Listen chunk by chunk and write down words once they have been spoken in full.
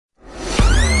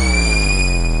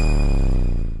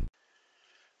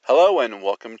Hello and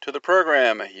welcome to the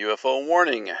program, UFO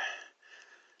Warning.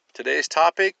 Today's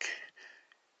topic,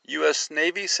 U.S.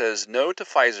 Navy says no to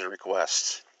Pfizer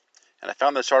request. And I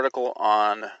found this article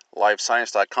on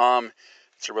livescience.com.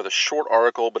 It's a rather short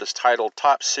article, but it's titled,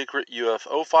 Top Secret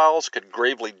UFO Files Could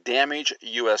Gravely Damage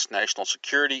U.S. National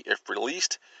Security If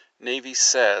Released, Navy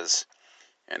Says.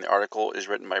 And the article is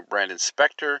written by Brandon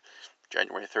Spector,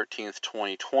 January 13th,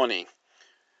 2020.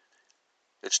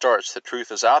 It starts, the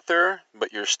truth is out there,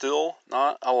 but you're still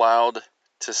not allowed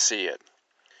to see it.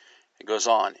 It goes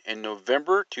on. In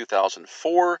November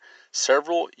 2004,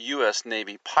 several U.S.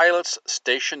 Navy pilots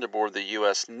stationed aboard the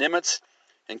U.S. Nimitz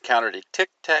encountered a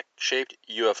tic-tac-shaped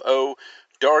UFO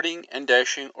darting and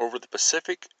dashing over the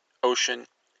Pacific Ocean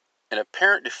in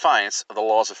apparent defiance of the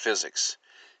laws of physics.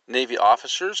 Navy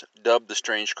officers dubbed the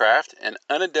strange craft an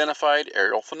unidentified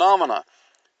aerial phenomena,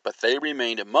 but they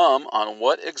remained mum on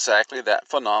what exactly that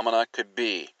phenomena could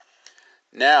be.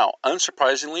 Now,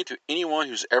 unsurprisingly to anyone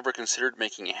who's ever considered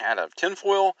making a hat out of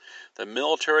tinfoil, the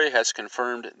military has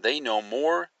confirmed they know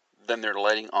more than they're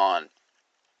letting on.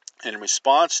 In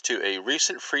response to a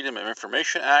recent Freedom of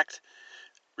Information Act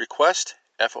request,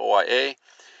 FOIA,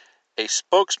 a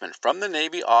spokesman from the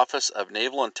Navy Office of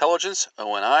Naval Intelligence,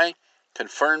 ONI,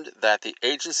 confirmed that the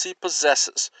agency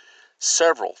possesses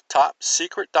several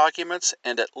top-secret documents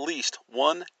and at least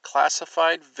one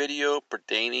classified video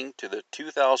pertaining to the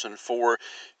 2004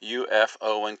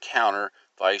 UFO encounter,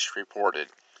 Vice reported.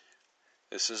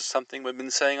 This is something we've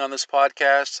been saying on this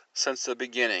podcast since the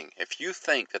beginning. If you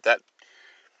think that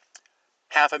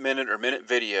half-a-minute or minute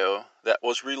video that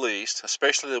was released,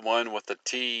 especially the one with the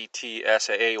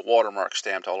TTSAA watermark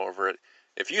stamped all over it,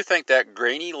 if you think that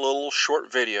grainy little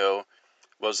short video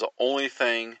was the only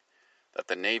thing that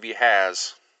the Navy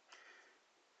has,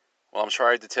 well, I'm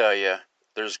sorry to tell you,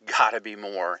 there's got to be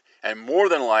more. And more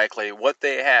than likely, what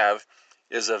they have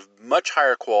is of much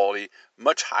higher quality,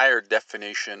 much higher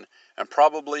definition, and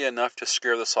probably enough to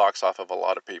scare the socks off of a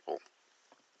lot of people.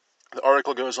 The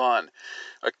article goes on.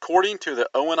 According to the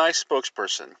ONI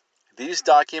spokesperson, these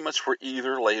documents were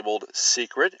either labeled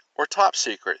secret or top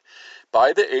secret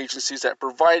by the agencies that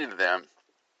provided them,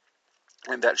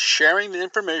 and that sharing the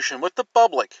information with the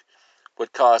public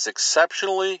would cause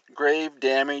exceptionally grave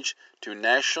damage to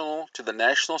the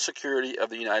national security of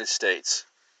the United States.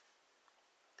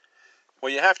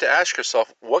 Well, you have to ask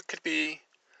yourself, what could be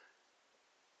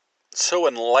so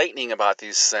enlightening about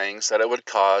these things that it would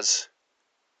cause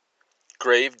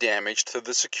grave damage to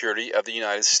the security of the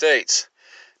United States?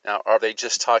 Now, are they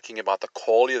just talking about the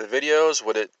quality of the videos?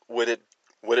 Would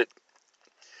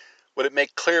it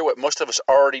make clear what most of us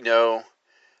already know,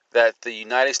 that the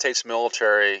United States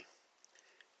military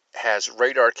has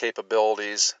radar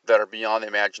capabilities that are beyond the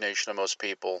imagination of most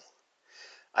people?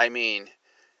 I mean,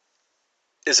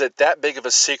 is it that big of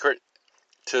a secret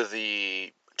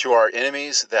to our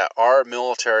enemies that our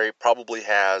military probably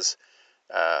has,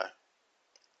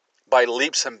 by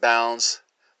leaps and bounds,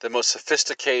 the most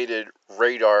sophisticated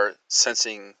radar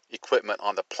sensing equipment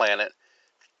on the planet?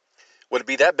 Would it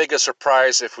be that big a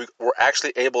surprise if we were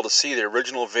actually able to see the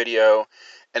original video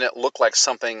and it looked like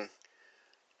something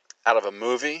out of a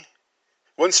movie?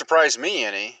 Wouldn't surprise me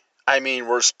any. I mean,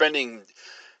 we're spending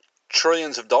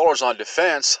trillions of dollars on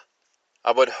defense.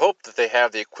 I would hope that they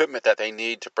have the equipment that they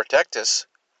need to protect us.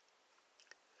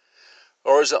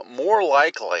 Or is it more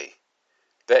likely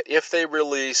that if they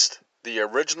released the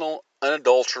original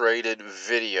unadulterated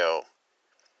video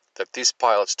that these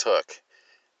pilots took,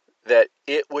 that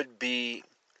it would be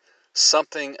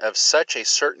something of such a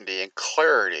certainty and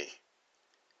clarity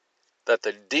that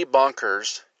the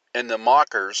debunkers and the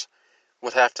mockers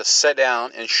would have to sit down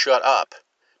and shut up,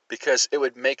 because it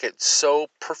would make it so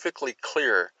perfectly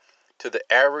clear to the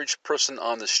average person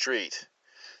on the street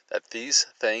that these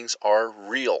things are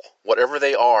real. Whatever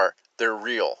they are, they're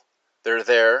real. They're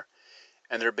there,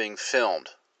 and they're being filmed.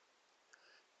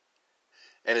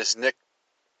 And as Nick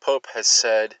Pope has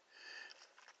said,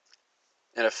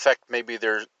 in effect, maybe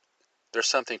there's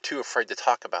something too afraid to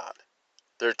talk about.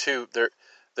 They're too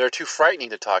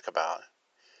frightening to talk about.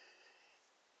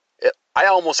 I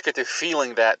almost get the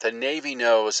feeling that the Navy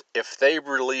knows if they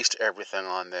released everything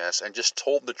on this and just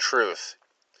told the truth,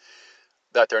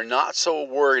 that they're not so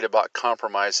worried about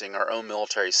compromising our own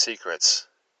military secrets.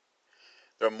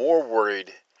 They're more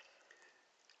worried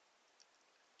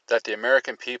that the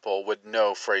American people would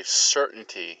know for a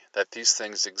certainty that these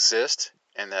things exist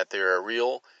and that they are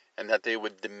real, and that they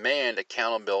would demand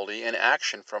accountability and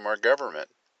action from our government.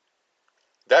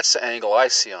 That's the angle I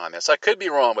see on this. I could be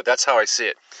wrong, but that's how I see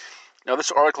it. Now,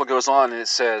 this article goes on and it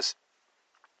says,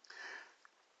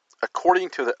 according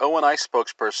to the ONI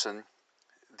spokesperson,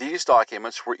 these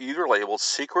documents were either labeled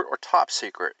secret or top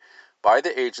secret by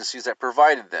the agencies that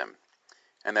provided them,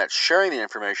 and that sharing the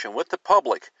information with the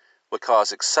public would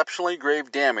cause exceptionally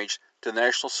grave damage to the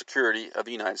national security of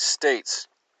the United States.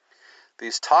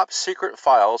 These top secret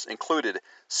files included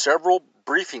several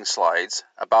briefing slides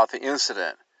about the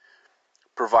incident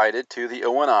provided to the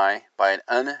ONI by an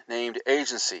unnamed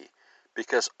agency.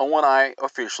 Because ONI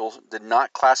officials did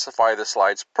not classify the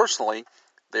slides personally,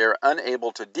 they are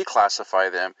unable to declassify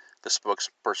them, the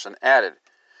spokesperson added.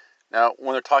 Now,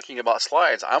 when they're talking about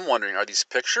slides, I'm wondering, are these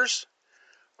pictures?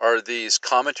 Are these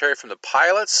commentary from the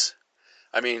pilots?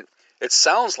 I mean, it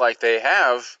sounds like they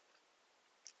have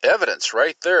evidence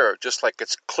right there, just like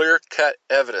it's clear-cut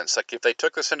evidence. Like if they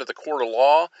took this into the court of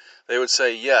law, they would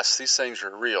say, yes, these things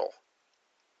are real.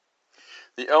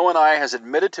 The ONI has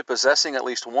admitted to possessing at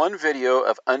least one video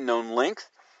of unknown length,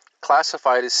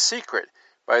 classified as secret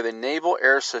by the Naval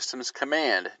Air Systems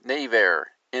Command, NAVAIR,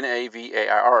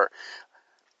 N-A-V-A-I-R.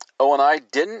 ONI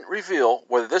didn't reveal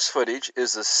whether this footage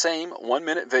is the same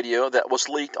one-minute video that was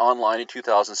leaked online in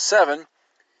 2007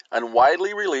 and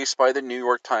widely released by the New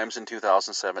York Times in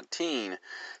 2017.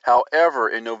 However,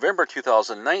 in November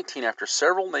 2019, after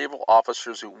several naval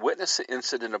officers who witnessed the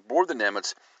incident aboard the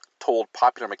Nimitz told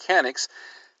Popular Mechanics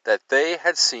that they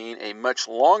had seen a much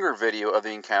longer video of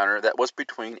the encounter that was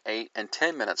between 8 and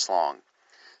 10 minutes long.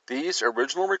 These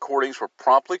original recordings were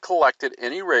promptly collected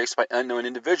and erased by unknown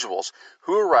individuals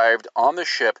who arrived on the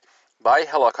ship by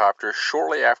helicopter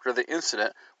shortly after the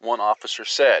incident, one officer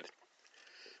said.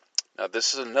 Now,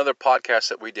 this is another podcast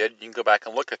that we did. You can go back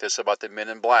and look at this about the Men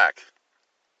in Black.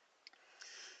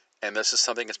 And this is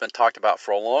something that's been talked about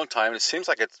for a long time. And it seems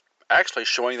like it's actually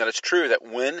showing that it's true, that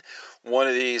when one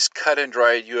of these cut and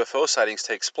dried UFO sightings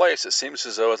takes place, it seems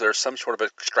as though there's some sort of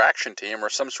extraction team or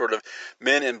some sort of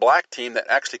Men in Black team that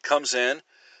actually comes in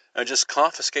and just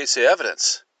confiscates the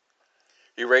evidence,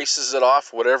 erases it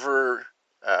off whatever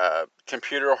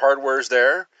computer hardware is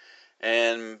there,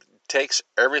 and takes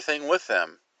everything with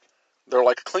them. They're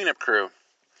like a cleanup crew.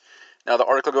 Now the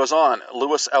article goes on.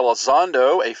 Luis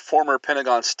Elizondo, a former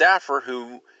Pentagon staffer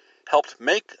who helped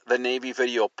make the Navy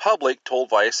video public, told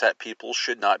Vice that people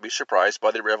should not be surprised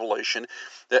by the revelation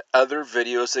that other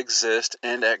videos exist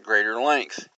and at greater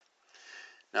length.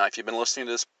 Now, if you've been listening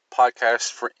to this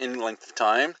podcast for any length of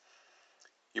time,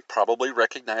 you probably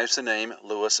recognize the name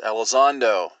Luis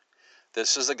Elizondo.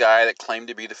 This is the guy that claimed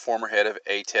to be the former head of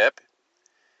AATIP,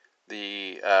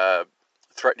 the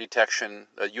threat detection,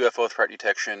 a UFO threat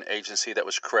detection agency that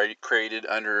was created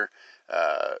under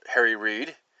Harry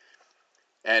Reid,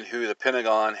 and who the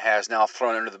Pentagon has now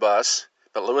thrown under the bus.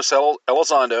 But Luis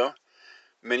Elizondo,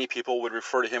 many people would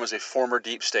refer to him as a former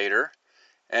deep stater,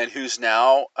 and who's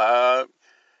now an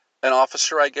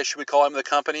officer, I guess you would call him, the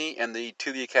company, and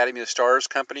To the Academy of Stars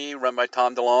company run by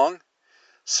Tom DeLonge.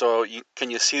 So can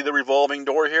you see the revolving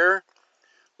door here?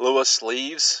 Luis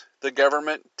leaves the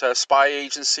government spy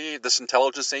agency, this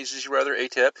intelligence agency rather,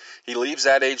 AATIP. He leaves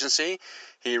that agency.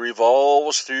 He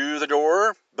revolves through the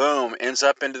door. Boom, ends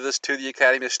up into this To the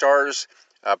Academy of Stars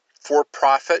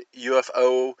for-profit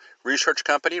UFO research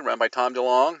company run by Tom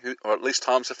DeLonge, or at least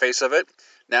Tom's the face of it.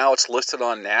 Now it's listed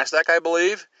on NASDAQ, I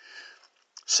believe.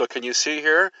 So can you see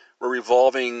here, we're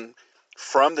revolving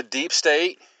from the deep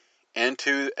state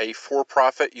into a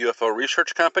for-profit UFO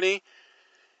research company.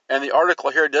 And the article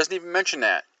here doesn't even mention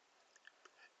that.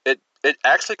 It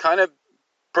actually kind of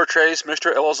portrays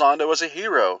Mr. Elizondo as a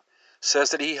hero.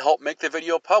 Says that he helped make the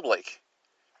video public.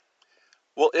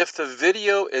 Well, if the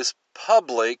video is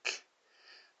public,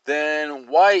 then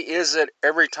why is it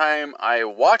every time I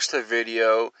watch the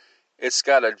video, it's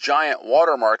got a giant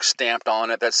watermark stamped on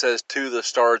it that says To the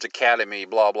Stars Academy,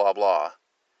 blah, blah, blah.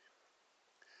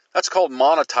 That's called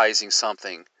monetizing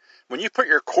something. When you put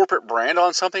your corporate brand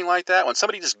on something like that, when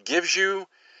somebody just gives you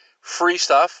free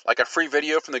stuff, like a free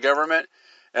video from the government,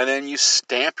 and then you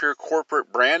stamp your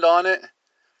corporate brand on it,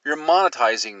 you're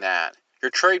monetizing that.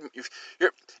 In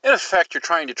effect, you're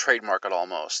trying to trademark it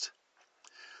almost.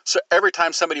 So every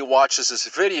time somebody watches this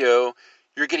video,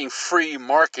 you're getting free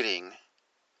marketing.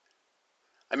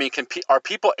 I mean, are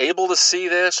people able to see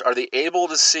this? Are they able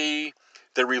to see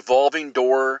the revolving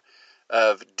door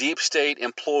of deep state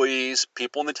employees,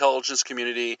 people in the intelligence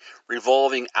community,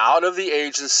 revolving out of the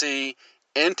agency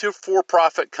into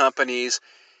for-profit companies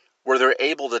where they're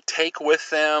able to take with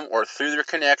them or through their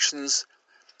connections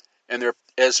and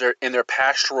in their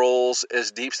past roles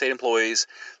as deep state employees,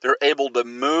 they're able to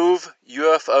move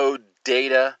UFO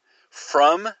data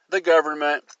from the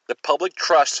government, the public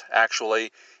trust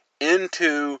actually,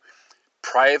 into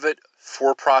private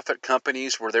for-profit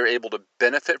companies where they're able to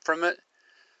benefit from it?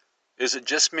 Is it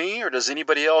just me, or does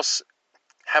anybody else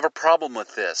have a problem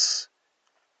with this?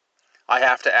 I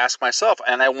have to ask myself,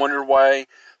 and I wonder why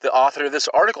the author of this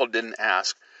article didn't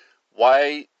ask.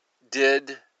 Why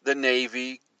did the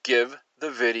Navy give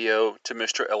the video to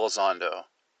Mr. Elizondo?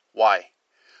 Why?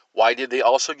 Why did they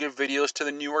also give videos to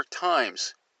the New York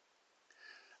Times?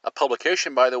 A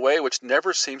publication, by the way, which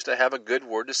never seems to have a good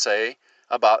word to say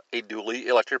about a duly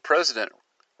elected president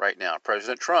right now,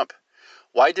 President Trump.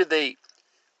 Why did they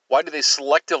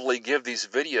selectively give these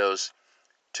videos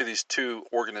to these two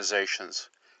organizations?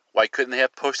 Why couldn't they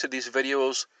have posted these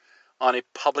videos on a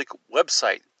public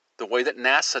website the way that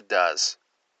NASA does?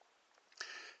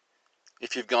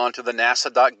 If you've gone to the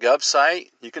nasa.gov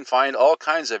site, you can find all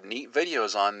kinds of neat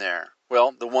videos on there.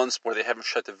 Well, the ones where they haven't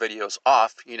shut the videos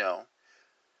off,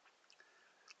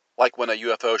 like when a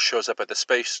UFO shows up at the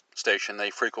space station, they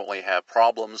frequently have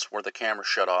problems where the camera's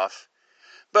shut off.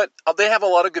 But they have a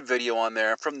lot of good video on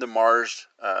there from the Mars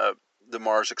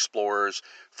explorers,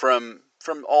 from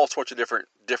all sorts of different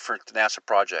NASA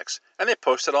projects, and they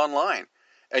post it online,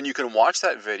 and you can watch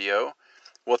that video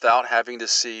without having to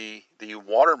see the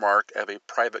watermark of a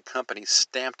private company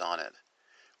stamped on it.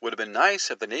 Would have been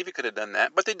nice if the Navy could have done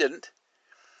that, but they didn't.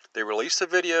 They released the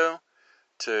video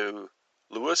to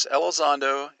Luis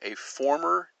Elizondo, a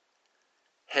former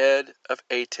head of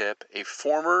AATIP, a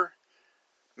former,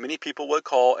 many people would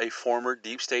call a former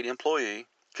deep state employee,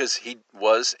 because he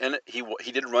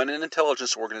did run an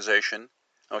intelligence organization.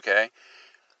 Okay,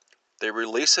 they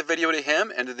released a video to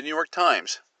him and to the New York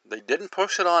Times. They didn't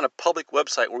post it on a public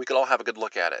website where we could all have a good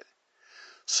look at it.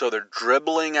 So they're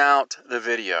dribbling out the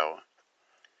video.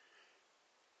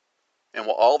 And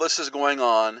while all this is going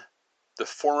on, the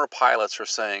former pilots are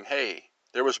saying, hey,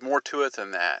 there was more to it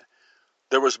than that.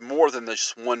 There was more than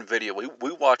this one video.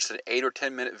 We watched an 8 or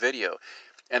 10 minute video.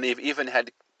 And they've even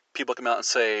had people come out and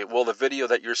say, well, the video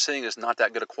that you're seeing is not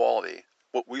that good a quality.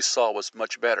 What we saw was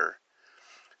much better.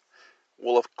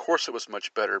 Well, of course it was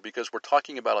much better, because we're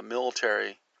talking about a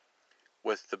military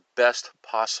with the best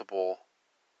possible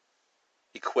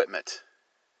equipment.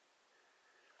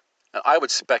 And I would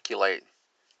speculate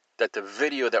that the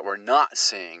video that we're not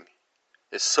seeing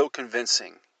is so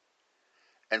convincing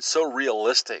and so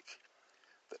realistic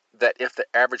that if the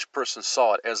average person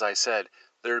saw it, as I said,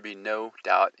 there would be no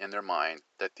doubt in their mind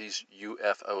that these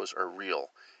UFOs are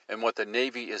real. And what the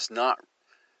Navy is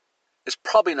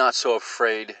probably not so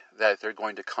afraid that they're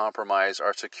going to compromise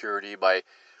our security by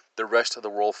the rest of the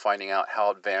world finding out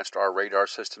how advanced our radar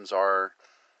systems are,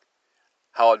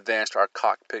 how advanced our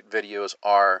cockpit videos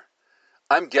are.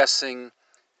 I'm guessing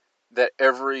that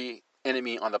every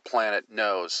enemy on the planet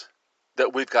knows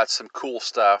that we've got some cool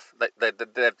stuff that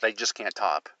they just can't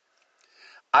top.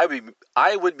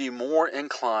 I would be more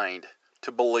inclined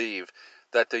to believe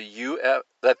that the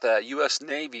U.S.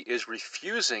 Navy is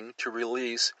refusing to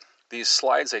release these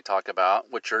slides they talk about,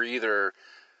 which are either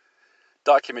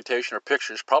documentation or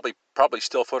pictures, probably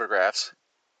still photographs,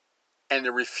 and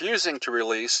they're refusing to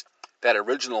release that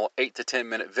original 8 to 10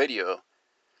 minute video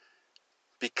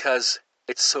because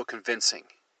it's so convincing.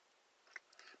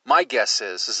 My guess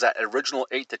is that original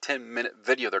 8 to 10 minute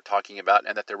video they're talking about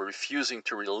and that they're refusing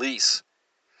to release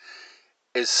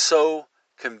is so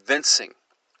convincing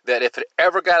that if it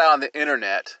ever got out on the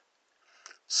internet,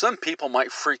 some people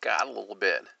might freak out a little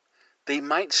bit. They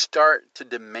might start to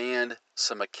demand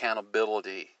some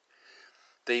accountability.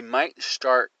 They might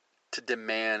start to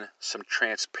demand some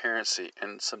transparency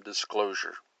and some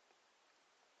disclosure.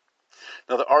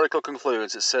 Now, the article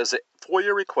concludes. It says that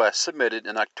FOIA requests submitted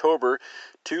in October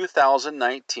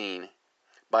 2019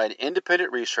 by an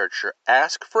independent researcher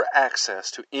ask for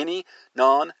access to any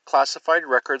non-classified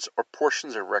records or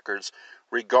portions of records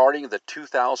regarding the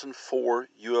 2004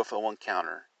 UFO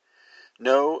encounter.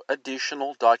 No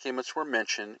additional documents were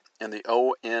mentioned in the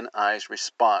ONI's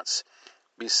response,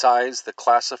 besides the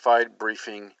classified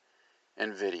briefing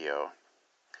and video.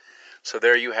 So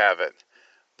there you have it.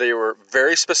 They were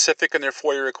very specific in their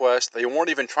FOIA request. They weren't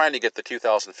even trying to get the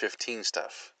 2015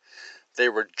 stuff. They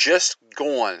were just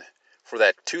going for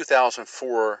that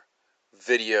 2004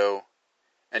 video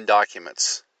and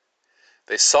documents.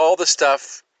 They saw the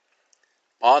stuff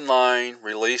online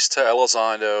released to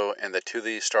Elizondo and to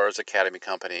the Stars Academy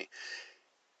Company,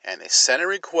 and they sent a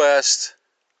request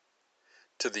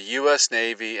to the U.S.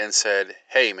 Navy and said,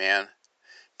 hey man,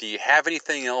 do you have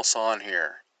anything else on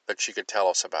here that you could tell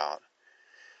us about?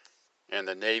 And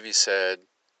the Navy said,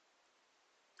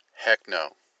 heck no,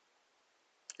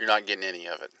 you're not getting any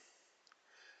of it.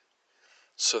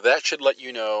 So that should let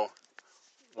you know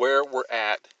where we're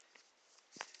at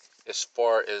as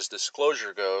far as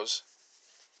disclosure goes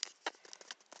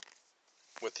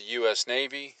with the U.S.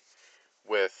 Navy,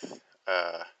 with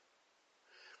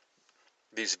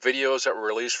these videos that were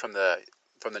released from the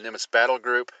Nimitz battle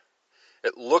group,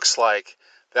 it looks like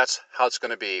that's how it's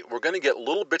going to be. We're going to get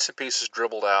little bits and pieces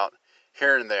dribbled out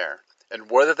here and there. And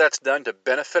whether that's done to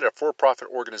benefit a for-profit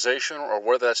organization or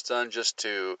whether that's done just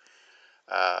to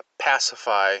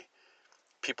pacify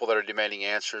people that are demanding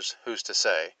answers, who's to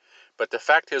say? But the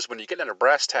fact is, when you get down to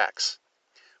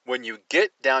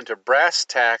brass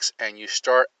tacks, and you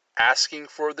start asking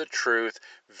for the truth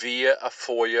via a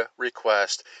FOIA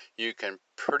request, you can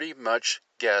pretty much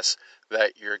guess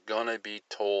that you're going to be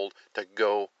told to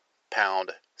go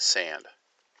pound sand.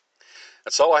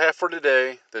 That's all I have for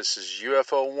today. This is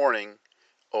UFO Warning,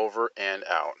 over and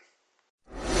out.